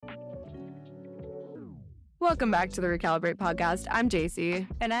Welcome back to the Recalibrate podcast. I'm JC.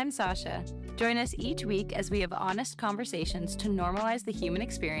 And I'm Sasha. Join us each week as we have honest conversations to normalize the human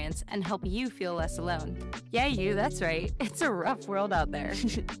experience and help you feel less alone. Yeah, you, that's right. It's a rough world out there.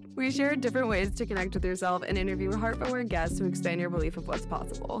 We share different ways to connect with yourself and interview heart-forward guests to expand your belief of what's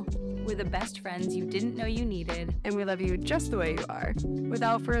possible. We're the best friends you didn't know you needed. And we love you just the way you are.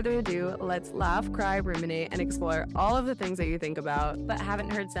 Without further ado, let's laugh, cry, ruminate, and explore all of the things that you think about but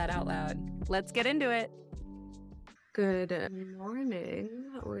haven't heard said out loud. Let's get into it. Good morning.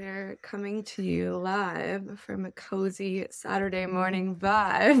 We're coming to you live from a cozy Saturday morning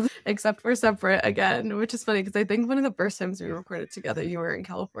vibe, except we're separate again, which is funny because I think one of the first times we recorded together, you were in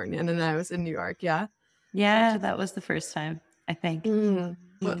California and then I was in New York. Yeah. Yeah, that was the first time, I think.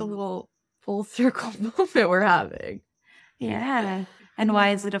 What a little full circle moment we're having. Yeah. And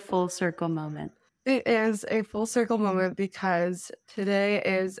why is it a full circle moment? It is a full circle moment because today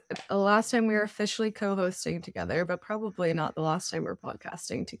is the last time we are officially co-hosting together, but probably not the last time we're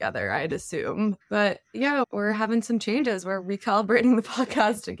podcasting together, I'd assume. But yeah, we're having some changes. We're recalibrating the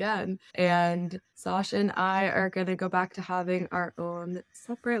podcast again. And Sasha and I are going to go back to having our own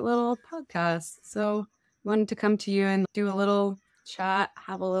separate little podcast. So wanted to come to you and do a little chat,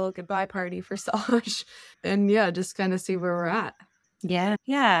 have a little goodbye party for Sash. And yeah, just kind of see where we're at.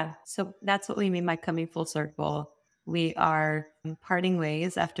 Yeah. So that's what we mean by coming full circle. We are parting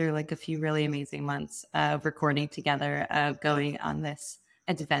ways after like a few really amazing months of recording together, of going on this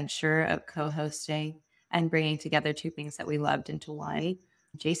adventure of co-hosting and bringing together two things that we loved into one.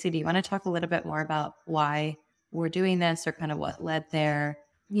 JC, do you want to talk a little bit more about why we're doing this or kind of what led there?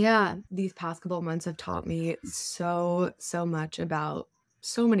 Yeah, these past couple of months have taught me so much about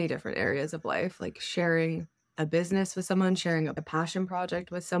so many different areas of life, like sharing a business with someone, sharing a passion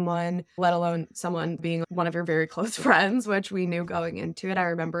project with someone, let alone someone being one of your very close friends, which we knew going into it. I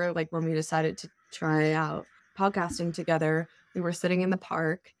remember like when we decided to try out podcasting together, we were sitting in the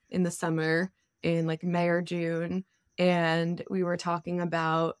park in the summer in like May or June, and we were talking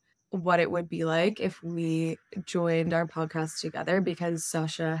about what it would be like if we joined our podcast together because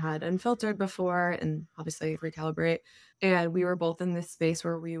Sasha had Unfiltered before and obviously Recalibrate. And we were both in this space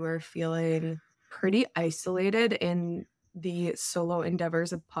where we were feeling pretty isolated in the solo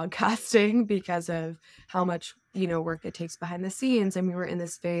endeavors of podcasting because of how much, work it takes behind the scenes. And we were in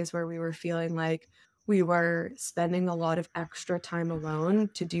this phase where we were feeling like we were spending a lot of extra time alone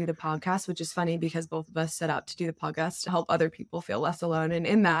to do the podcast, which is funny because both of us set out to do the podcast to help other people feel less alone. And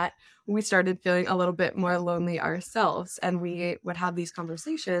in that, we started feeling a little bit more lonely ourselves. And we would have these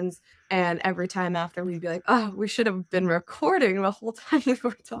conversations. And every time after, we'd be like, oh, we should have been recording the whole time we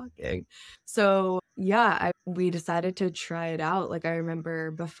were talking. So yeah, we decided to try it out. Like I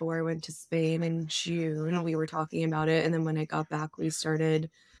remember before I went to Spain in June, we were talking about it. And then when I got back, we started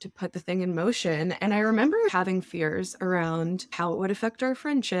to put the thing in motion. And I remember having fears around how it would affect our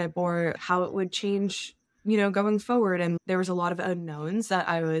friendship or how it would change, going forward. And there was a lot of unknowns that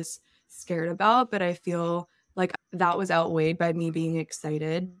I was scared about, but I feel like that was outweighed by me being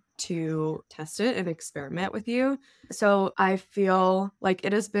excited to test it and experiment with you. So I feel like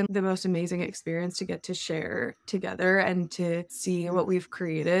it has been the most amazing experience to get to share together and to see what we've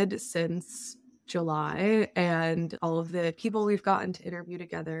created since July and all of the people we've gotten to interview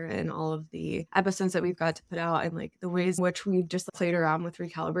together and all of the episodes that we've got to put out and like the ways in which we've just played around with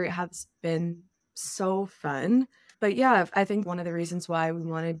Recalibrate has been so fun. But yeah, I think one of the reasons why we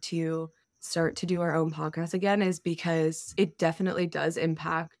wanted to start to do our own podcast again is because it definitely does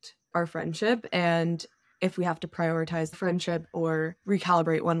impact our friendship. And if we have to prioritize friendship or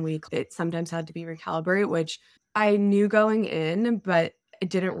recalibrate one week, it sometimes had to be recalibrate, which I knew going in, but I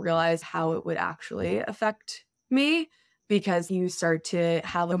didn't realize how it would actually affect me because you start to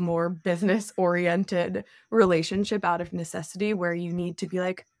have a more business oriented relationship out of necessity where you need to be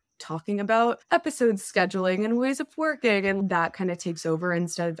like talking about episode scheduling and ways of working, and that kind of takes over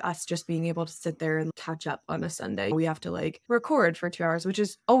instead of us just being able to sit there and catch up on a Sunday. We have to like record for 2 hours, which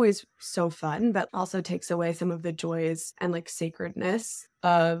is always so fun, but also takes away some of the joys and like sacredness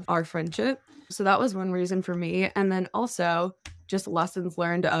of our friendship. So that was one reason for me. And then also just lessons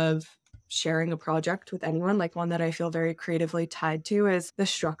learned of sharing a project with anyone, like one that I feel very creatively tied to, is the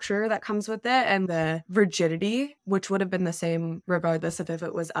structure that comes with it and the rigidity, which would have been the same regardless of if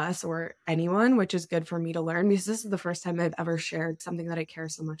it was us or anyone, which is good for me to learn because this is the first time I've ever shared something that I care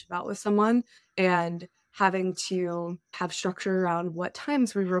so much about with someone. And having to have structure around what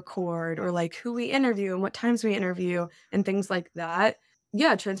times we record or like who we interview and what times we interview and things like that.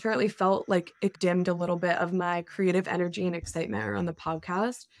 Yeah, transparently felt like it dimmed a little bit of my creative energy and excitement around the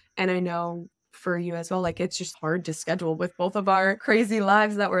podcast. And I know for you as well. Like, it's just hard to schedule with both of our crazy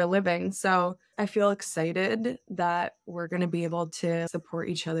lives that we're living. So I feel excited that we're going to be able to support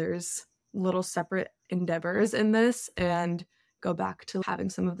each other's little separate endeavors in this and go back to having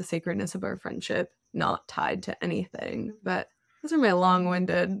some of the sacredness of our friendship not tied to anything. But those are my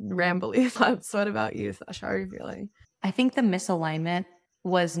long-winded, rambly thoughts. What about you, Sasha? How are you feeling? I think the misalignment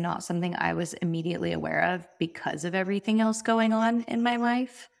was not something I was immediately aware of because of everything else going on in my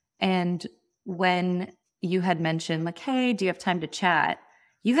life. And when you had mentioned, like, hey, do you have time to chat?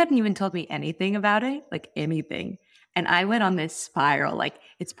 You hadn't even told me anything about it, like anything. And I went on this spiral, like,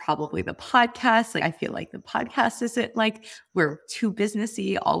 it's probably the podcast. Like, I feel like the podcast isn't like we're too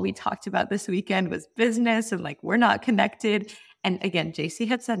businessy. All we talked about this weekend was business and like we're not connected. And again, JC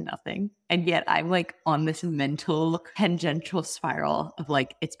had said nothing. And yet I'm like on this mental tangential spiral of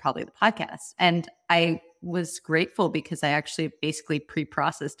like, it's probably the podcast. And I was grateful because I actually basically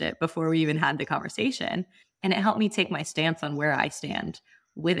pre-processed it before we even had the conversation. And it helped me take my stance on where I stand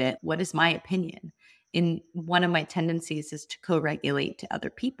with it. What is my opinion? In one of my tendencies is to co-regulate to other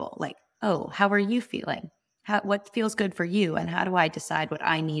people. Like, oh, how are you feeling? What feels good for you? And how do I decide what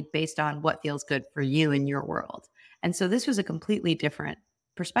I need based on what feels good for you in your world? And so this was a completely different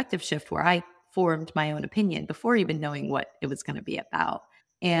perspective shift where I formed my own opinion before even knowing what it was going to be about.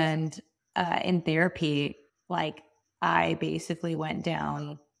 And in therapy, like I basically went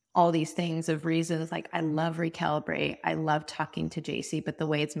down all these things of reasons. Like I love Recalibrate. I love talking to JC, but the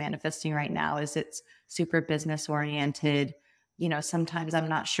way it's manifesting right now is it's super business oriented. You know, sometimes I'm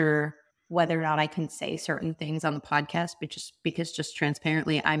not sure whether or not I can say certain things on the podcast, but just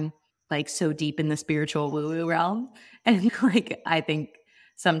transparently, I'm like so deep in the spiritual woo-woo realm. And like, I think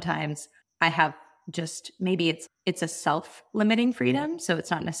sometimes I have just, maybe it's a self-limiting freedom. So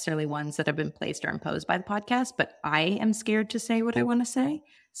it's not necessarily ones that have been placed or imposed by the podcast, but I am scared to say what I want to say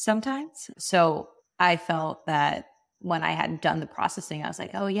sometimes. So I felt that when I had done the processing, I was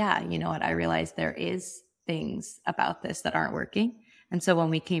like, oh yeah, you know what? I realized there is things about this that aren't working. And so when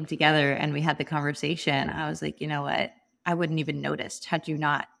we came together and we had the conversation, I was like, you know what? I wouldn't even noticed had you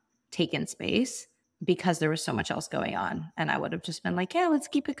not taken space because there was so much else going on. And I would have just been like, yeah, let's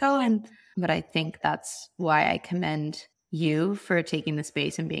keep it going. But I think that's why I commend you for taking the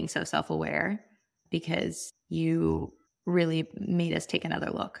space and being so self-aware, because you really made us take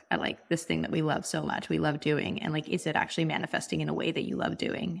another look at like this thing that we love so much, we love doing. And like, is it actually manifesting in a way that you love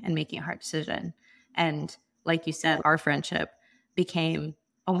doing and making a hard decision? And like you said, our friendship became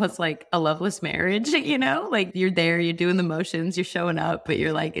almost like a loveless marriage, you know, like you're there, you're doing the motions, you're showing up, but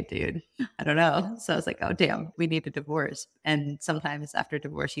you're like, dude, I don't know. So I was like, oh, damn, we need a divorce. And sometimes after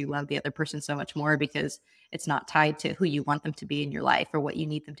divorce, you love the other person so much more because it's not tied to who you want them to be in your life or what you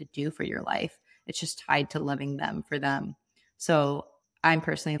need them to do for your life. It's just tied to loving them for them. So I'm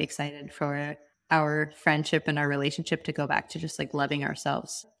personally excited for our friendship and our relationship to go back to just like loving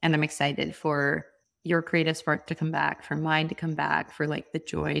ourselves. And I'm excited for your creative spark to come back, for mine to come back, for like the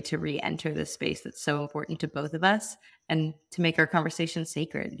joy to re-enter this space that's so important to both of us and to make our conversation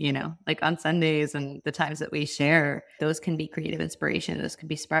sacred, you know, like on Sundays and the times that we share, those can be creative inspiration. Those could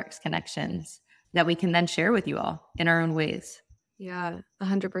be sparks, connections that we can then share with you all in our own ways. Yeah,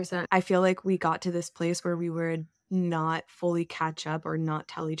 100%. I feel like we got to this place where we would not fully catch up or not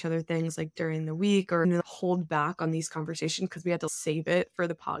tell each other things like during the week or hold back on these conversations because we had to save it for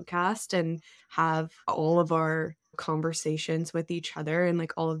the podcast and have all of our conversations with each other and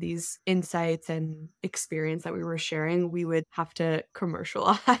like all of these insights and experience that we were sharing, we would have to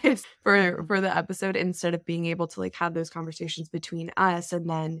commercialize for the episode instead of being able to like have those conversations between us. And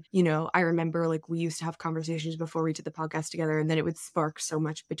then, you know, I remember like we used to have conversations before we did the podcast together, and then it would spark so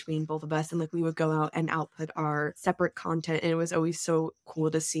much between both of us, and like we would go out and output our separate content, and it was always so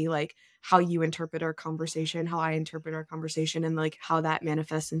cool to see like how you interpret our conversation, how I interpret our conversation, and like how that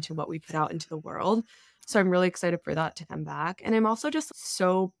manifests into what we put out into the world. So I'm really excited for that to come back. And I'm also just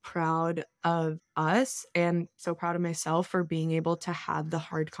so proud of us and so proud of myself for being able to have the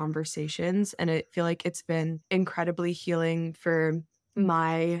hard conversations. And I feel like it's been incredibly healing for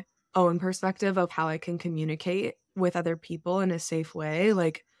my own perspective of how I can communicate with other people in a safe way.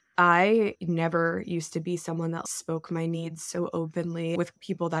 Like, I never used to be someone that spoke my needs so openly with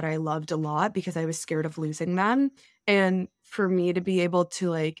people that I loved a lot because I was scared of losing them. And for me to be able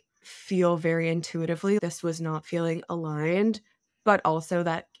to like feel very intuitively this was not feeling aligned, but also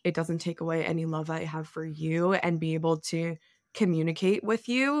that it doesn't take away any love I have for you, and be able to communicate with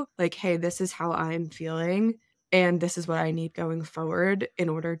you like, hey, this is how I'm feeling and this is what I need going forward in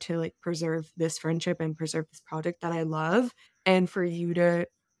order to like preserve this friendship and preserve this project that I love. And for you to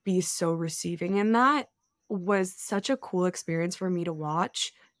be so receiving in that was such a cool experience for me to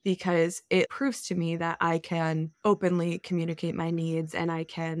watch, because it proves to me that I can openly communicate my needs and I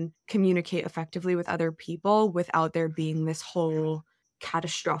can communicate effectively with other people without there being this whole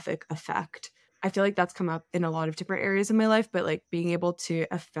catastrophic effect. I feel like that's come up in a lot of different areas of my life, but like being able to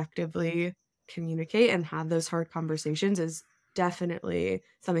effectively communicate and have those hard conversations is definitely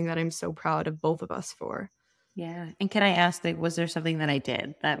something that I'm so proud of both of us for. Yeah. And can I ask, like, was there something that I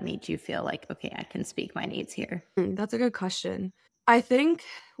did that made you feel like, okay, I can speak my needs here? That's a good question. I think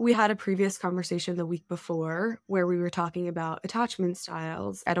we had a previous conversation the week before where we were talking about attachment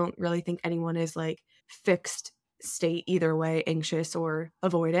styles. I don't really think anyone is like fixed state either way, anxious or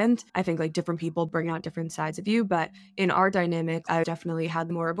avoidant. I think like different people bring out different sides of you, but in our dynamic, I definitely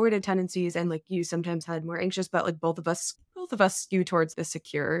had more avoidant tendencies and like you sometimes had more anxious, but like both of us skew towards the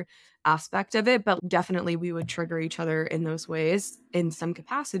secure aspect of it, but definitely we would trigger each other in those ways in some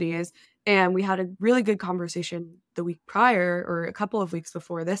capacities. And we had a really good conversation the week prior or a couple of weeks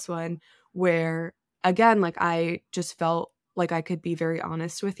before this one, where again, like I just felt like I could be very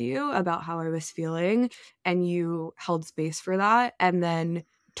honest with you about how I was feeling. And you held space for that. And then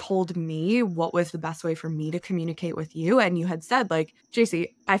told me what was the best way for me to communicate with you. And you had said, like, JC,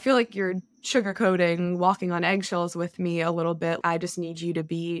 I feel like you're sugarcoating, walking on eggshells with me a little bit. I just need you to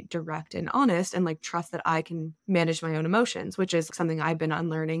be direct and honest and like trust that I can manage my own emotions, which is something I've been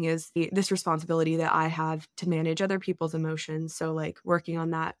unlearning is this responsibility that I have to manage other people's emotions. So like working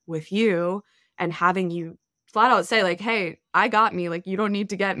on that with you and having you flat out say like, hey, I got me, like you don't need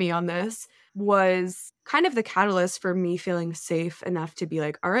to get me on this was kind of the catalyst for me feeling safe enough to be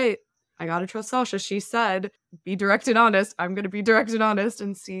like, all right, I gotta trust Sasha. She said, be direct and honest. I'm gonna be direct and honest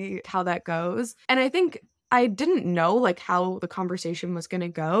and see how that goes. And I think I didn't know like how the conversation was gonna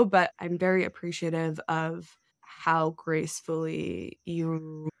go, but I'm very appreciative of how gracefully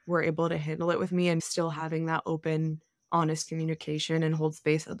you were able to handle it with me and still having that open, honest communication and hold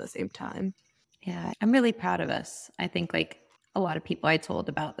space at the same time. Yeah, I'm really proud of us. I think like a lot of people I told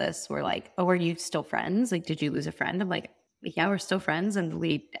about this were like, "Oh, are you still friends? Like, did you lose a friend?" I'm like, "Yeah, we're still friends." And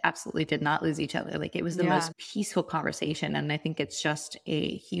we absolutely did not lose each other. Like, it was the Yeah, most peaceful conversation. And I think it's just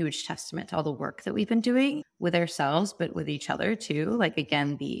a huge testament to all the work that we've been doing with ourselves, but with each other too. Like,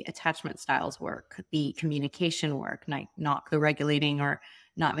 again, the attachment styles work, the communication work, like not co regulating or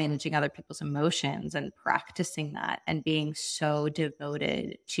not managing other people's emotions and practicing that and being so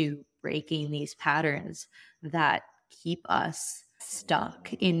devoted to breaking these patterns that keep us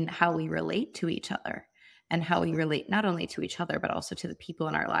stuck in how we relate to each other and how we relate not only to each other, but also to the people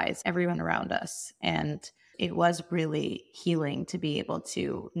in our lives, everyone around us. And it was really healing to be able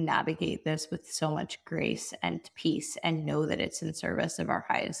to navigate this with so much grace and peace and know that it's in service of our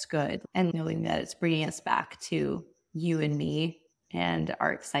highest good and knowing that it's bringing us back to you and me and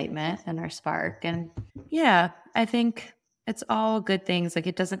our excitement and our spark. And yeah, I think it's all good things. Like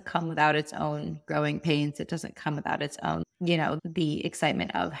it doesn't come without its own growing pains. It doesn't come without its own, the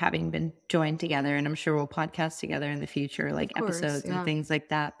excitement of having been joined together. And I'm sure we'll podcast together in the future, like of course. episodes and Yeah. things like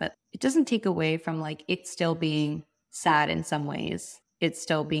that. But it doesn't take away from like it still being sad in some ways. It's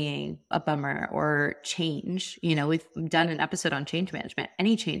still being a bummer or change. We've done an episode on change management.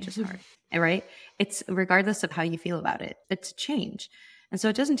 Any change is hard, right? It's regardless of how you feel about it, it's change. And so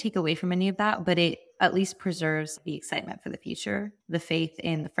it doesn't take away from any of that, but it at least preserves the excitement for the future, the faith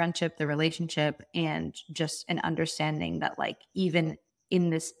in the friendship, the relationship, and just an understanding that, like, even in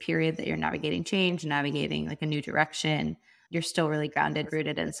this period that you're navigating change, navigating like a new direction, you're still really grounded,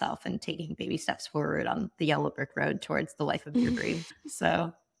 rooted in self, and taking baby steps forward on the yellow brick road towards the life of your dreams.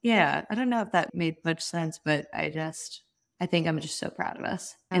 So, yeah, I don't know if that made much sense, but I think I'm just so proud of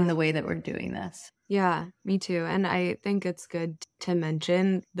us in the way that we're doing this. Yeah, me too. And I think it's good to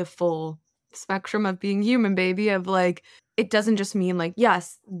mention the full spectrum of being human, baby, of like, it doesn't just mean like,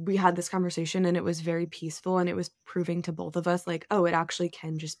 yes, we had this conversation and it was very peaceful and it was proving to both of us like, oh, it actually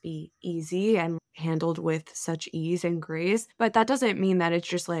can just be easy and handled with such ease and grace. But that doesn't mean that it's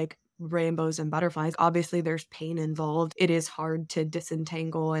just like rainbows and butterflies. Obviously, there's pain involved. It is hard to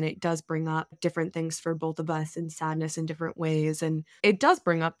disentangle and it does bring up different things for both of us and sadness in different ways. And it does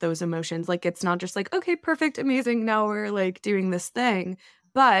bring up those emotions. Like, it's not just like, okay, perfect, amazing. Now we're like doing this thing.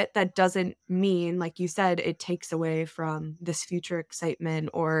 But that doesn't mean, like you said, it takes away from this future excitement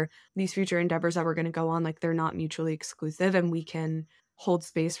or these future endeavors that we're going to go on. Like, they're not mutually exclusive and we can hold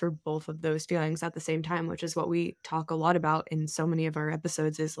space for both of those feelings at the same time, which is what we talk a lot about in so many of our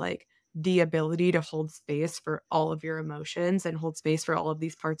episodes is like the ability to hold space for all of your emotions and hold space for all of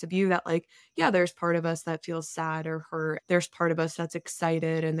these parts of you that like, yeah, there's part of us that feels sad or hurt. There's part of us that's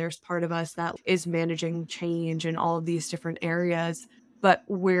excited and there's part of us that is managing change in all of these different areas. but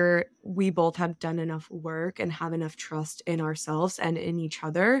where we both have done enough work and have enough trust in ourselves and in each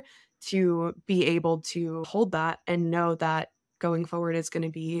other to be able to hold that and know that going forward is going to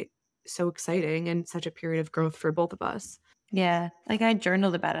be so exciting and such a period of growth for both of us. Yeah. Like I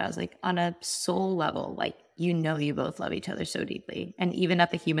journaled about it. I was like, on a soul level, like, you both love each other so deeply. And even at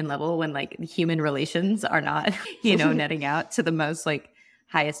the human level, when like human relations are not, netting out to the most like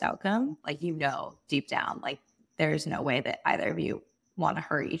highest outcome, like, deep down, like there's no way that either of you want to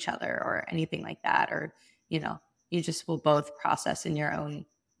hurt each other or anything like that. Or, you just will both process in your own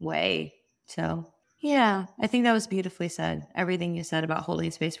way. So yeah, I think that was beautifully said. Everything you said about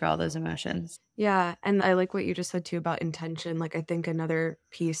holding space for all those emotions. Yeah, and I like what you just said too about intention. Like, I think another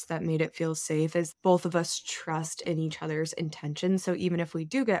piece that made it feel safe is both of us trust in each other's intention. So even if we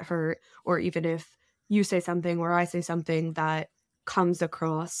do get hurt, or even if you say something or I say something that comes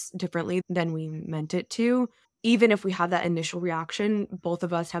across differently than we meant it to, even if we have that initial reaction, both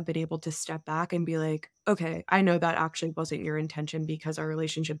of us have been able to step back and be like, okay, I know that actually wasn't your intention, because our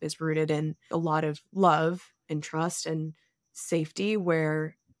relationship is rooted in a lot of love and trust and safety,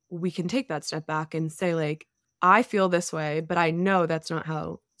 where we can take that step back and say, like, I feel this way, but I know that's not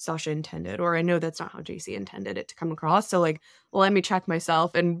how Sasha intended, or I know that's not how JC intended it to come across. So, like, let me check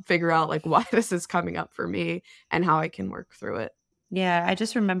myself and figure out like why this is coming up for me and how I can work through it. Yeah, I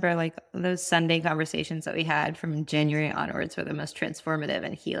just remember like those Sunday conversations that we had from January onwards were the most transformative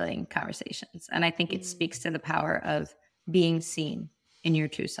and healing conversations. And I think it speaks to the power of being seen in your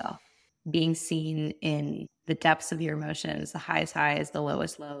true self, being seen in the depths of your emotions, the highest highs, the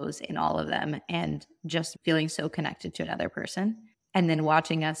lowest lows, in all of them, and just feeling so connected to another person. And then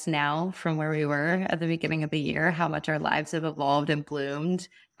watching us now from where we were at the beginning of the year, how much our lives have evolved and bloomed.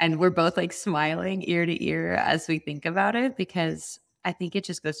 And we're both like smiling ear to ear as we think about it, because I think it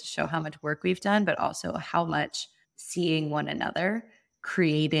just goes to show how much work we've done, but also how much seeing one another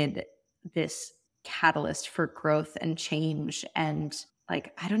created this catalyst for growth and change. And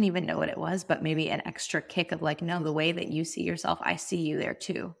like, I don't even know what it was, but maybe an extra kick of like, no, the way that you see yourself, I see you there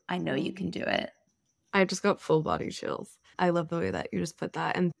too. I know you can do it. I just got full body chills. I love the way that you just put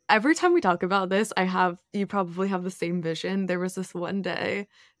that. And every time we talk about this, you probably have the same vision. There was this one day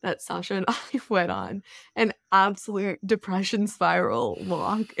that Sasha and I went on an absolute depression spiral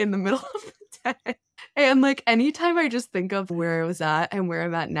walk in the middle of the day. And like, anytime I just think of where I was at and where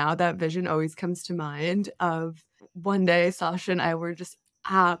I'm at now, that vision always comes to mind of one day Sasha and I were just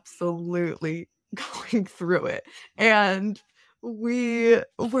absolutely going through it. And we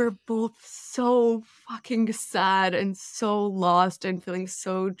were both so fucking sad and so lost and feeling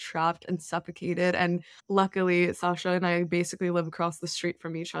so trapped and suffocated. And luckily, Sasha and I basically live across the street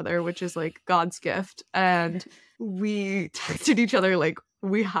from each other, which is like God's gift. And we texted each other like,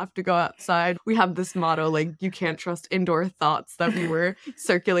 we have to go outside. We have this motto, like, you can't trust indoor thoughts, that we were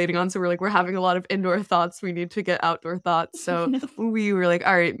circulating on. So we're like, we're having a lot of indoor thoughts. We need to get outdoor thoughts. So we were like,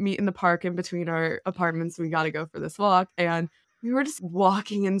 all right, meet in the park in between our apartments. We got to go for this walk. And we were just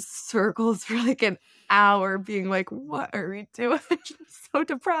walking in circles for like an hour, being like, what are we doing? I'm so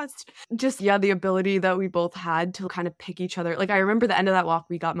depressed. Just, yeah, the ability that we both had to kind of pick each other. Like, I remember the end of that walk,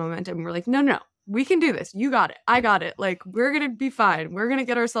 we got momentum. We were like, no, we can do this. You got it. I got it. Like, we're going to be fine. We're going to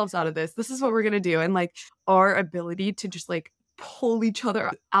get ourselves out of this. This is what we're going to do. And like, our ability to just like pull each other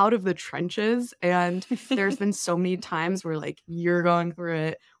out of the trenches. And there's been so many times where like you're going through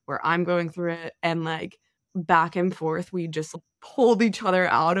it, where I'm going through it, and like back and forth, we just pulled each other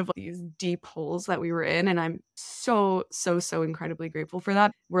out of these deep holes that we were in. And I'm so incredibly grateful for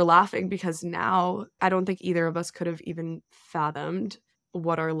that. We're laughing because now I don't think either of us could have even fathomed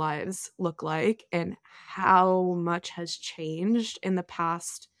what our lives look like and how much has changed in the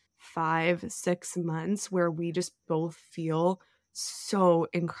past 5-6 months, where we just both feel so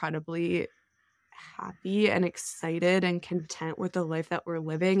incredibly happy and excited and content with the life that we're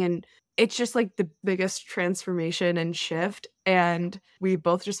living. And it's just like the biggest transformation and shift. And we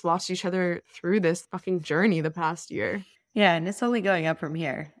both just watched each other through this fucking journey the past year. Yeah, and it's only going up from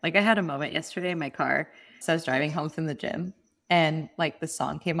here. Like, I had a moment yesterday in my car. So I was driving home from the gym, and like the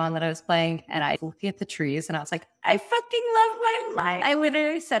song came on that I was playing, and I was looking at the trees and I was like, I fucking love my life. I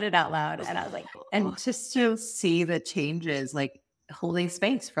literally said it out loud, and I was like, and just to see the changes, like holding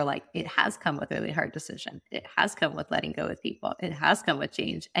space for like, it has come with a really hard decision. It has come with letting go with people. It has come with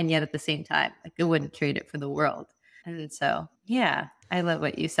change. And yet at the same time, like, I wouldn't trade it for the world. And so, yeah, I love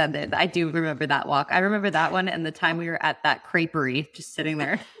what you said there. I do remember that walk. I remember that one and the time we were at that creperie, just sitting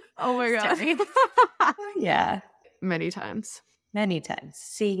there. Oh my God. Yeah. Many times.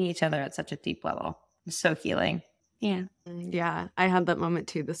 Seeing each other at such a deep level. So healing. Yeah. Yeah. I had that moment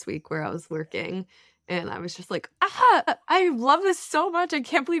too this week where I was working And I was just like, I love this so much. I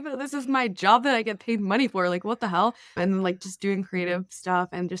can't believe that this is my job that I get paid money for. Like, what the hell? And then, like, just doing creative stuff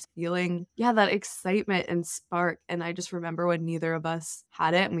and just feeling, that excitement and spark. And I just remember when neither of us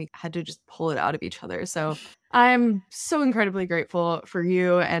had it and we had to just pull it out of each other. So I'm so incredibly grateful for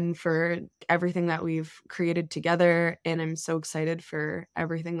you and for everything that we've created together. And I'm so excited for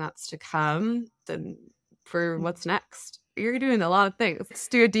everything that's to come and for what's next. You're doing a lot of things. Let's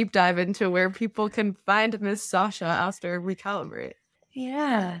do a deep dive into where people can find Miss Sasha after Recalibrate.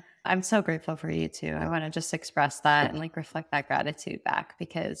 Yeah. I'm so grateful for you too. I want to just express that and like reflect that gratitude back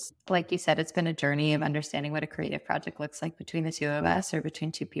because like you said, it's been a journey of understanding what a creative project looks like between the two of us or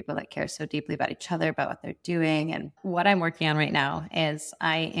between two people that care so deeply about each other, about what they're doing. And what I'm working on right now is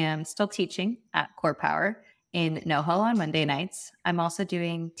I am still teaching at Core Power in NoHo on Monday nights. I'm also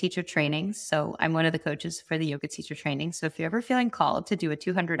doing teacher trainings. So I'm one of the coaches for the yoga teacher training. So if you're ever feeling called to do a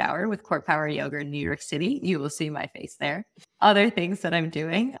 200-hour with Core Power Yoga in New York City, you will see my face there. Other things that I'm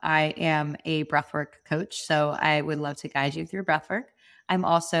doing, I am a breathwork coach. So I would love to guide you through breathwork. I'm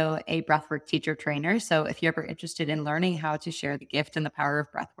also a breathwork teacher trainer. So if you're ever interested in learning how to share the gift and the power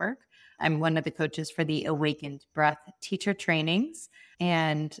of breathwork, I'm one of the coaches for the Awakened Breath teacher trainings.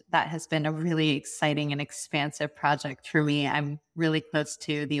 And that has been a really exciting and expansive project for me. I'm really close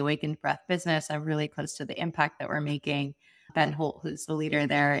to the Awakened Breath business. I'm really close to the impact that we're making. Ben Holt, who's the leader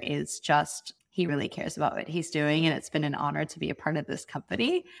there, is just, he really cares about what he's doing. And it's been an honor to be a part of this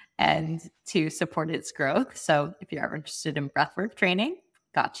company and to support its growth. So if you're ever interested in breathwork training,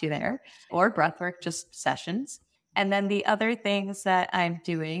 got you there, or breathwork just sessions. And then the other things that I'm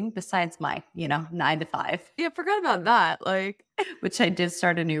doing besides my, 9 to 5. Yeah, forgot about that. Like, which I did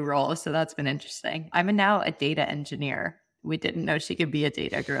start a new role. So that's been interesting. I'm now a data engineer. We didn't know she could be a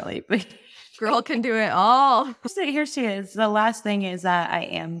data girly, but girl can do it all. So here she is. The last thing is that I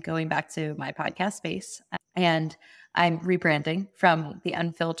am going back to my podcast space and I'm rebranding from the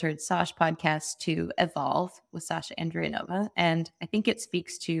Unfiltered Sash podcast to Evolve with Sasha Andrianova. And I think it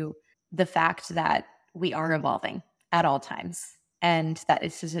speaks to the fact that we are evolving at all times and that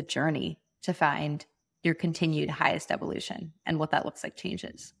this is a journey to find your continued highest evolution, and what that looks like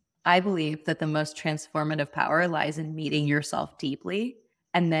changes. I believe that the most transformative power lies in meeting yourself deeply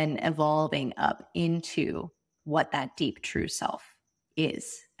and then evolving up into what that deep true self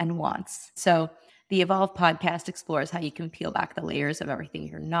is and wants. So the Evolve podcast explores how you can peel back the layers of everything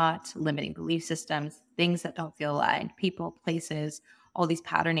you're not, limiting belief systems, things that don't feel aligned, people, places, all these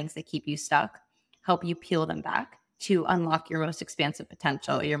patternings that keep you stuck, help you peel them back to unlock your most expansive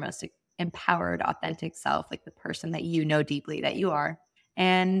potential, your most empowered, authentic self, like the person that you know deeply that you are.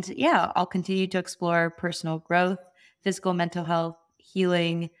 And yeah, I'll continue to explore personal growth, physical, mental health,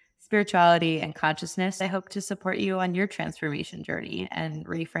 healing, spirituality, and consciousness. I hope to support you on your transformation journey and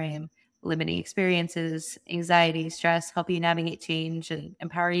reframe limiting experiences, anxiety, stress, help you navigate change, and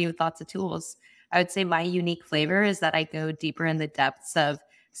empower you with lots of tools. I would say my unique flavor is that I go deeper in the depths of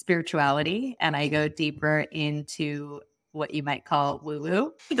spirituality and I go deeper into what you might call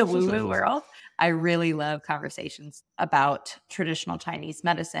woo-woo, the woo-woo world. I really love conversations about traditional Chinese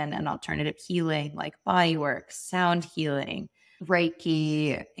medicine and alternative healing, like body work, sound healing,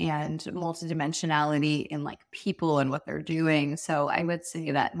 Reiki, and multidimensionality in like people and what they're doing. So I would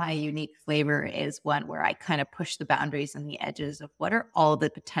say that my unique flavor is one where I kind of push the boundaries and the edges of what are all the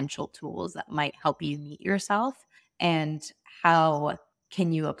potential tools that might help you meet yourself and how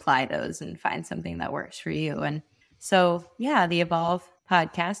can you apply those and find something that works for you. And so, yeah, the Evolve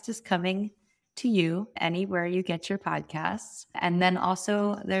podcast is coming to you anywhere you get your podcasts. And then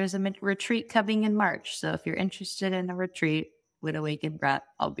also there's a retreat coming in March. So if you're interested in a retreat with Awakened Breath,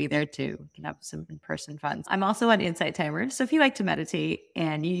 I'll be there too. We can have some in-person fun. I'm also on Insight Timer. So if you like to meditate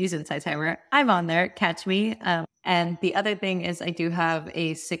and you use Insight Timer, I'm on there. Catch me. And the other thing is I do have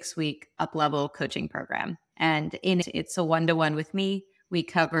a 6-week up-level coaching program. And it's a one-to-one with me.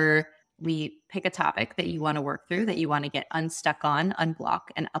 We pick a topic that you want to work through, that you want to get unstuck on, unblock,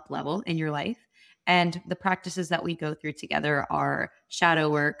 and up level in your life. And the practices that we go through together are shadow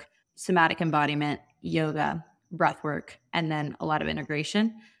work, somatic embodiment, yoga, breath work, and then a lot of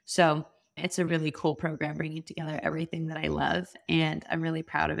integration. So it's a really cool program bringing together everything that I love, and I'm really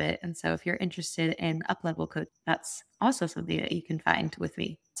proud of it. And so if you're interested in up-level coach, that's also something that you can find with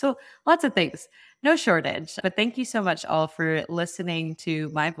me. So lots of things, no shortage. But thank you so much all for listening to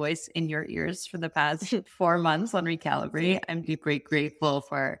my voice in your ears for the past 4 months on Recalibrate. I'm deeply grateful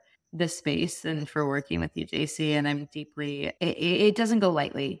for this space and for working with you, JC. And I'm it doesn't go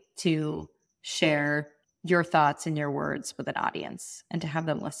lightly to share your thoughts and your words with an audience and to have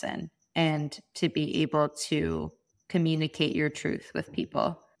them listen and to be able to communicate your truth with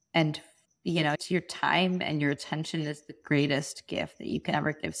people and your time and your attention is the greatest gift that you can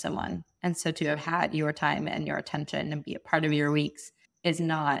ever give someone. And so to have had your time and your attention and be a part of your weeks is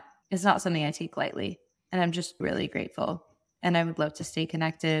not something I take lightly. And I'm just really grateful. And I would love to stay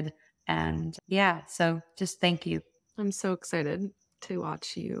connected. And yeah, so just thank you. I'm so excited to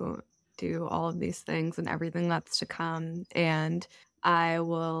watch you do all of these things and everything that's to come. And I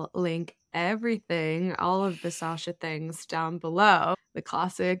will link everything, all of the Sasha things down below, the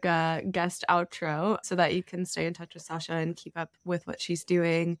classic guest outro, so that you can stay in touch with Sasha and keep up with what she's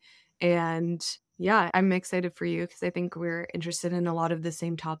doing. And yeah, I'm excited for you because I think we're interested in a lot of the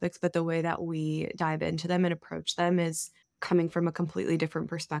same topics, but the way that we dive into them and approach them is coming from a completely different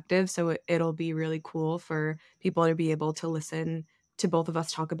perspective. So it'll be really cool for people to be able to listen to both of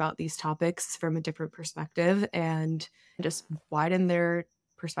us talk about these topics from a different perspective and just widen their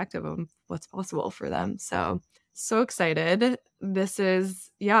perspective on what's possible for them. So excited. This is,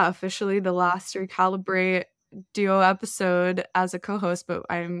 officially the last Recalibrate duo episode as a co-host, but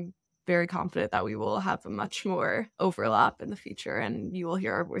I'm very confident that we will have a much more overlap in the future and you will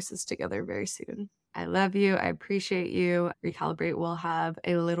hear our voices together very soon. I love you. I appreciate you. Recalibrate will have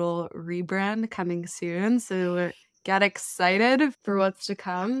a little rebrand coming soon. So get excited for what's to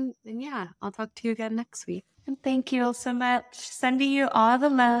come. And yeah, I'll talk to you again next week. And thank you all so much. Sending you all the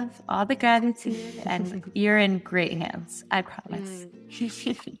love, all the gratitude, and you're in great hands. I promise.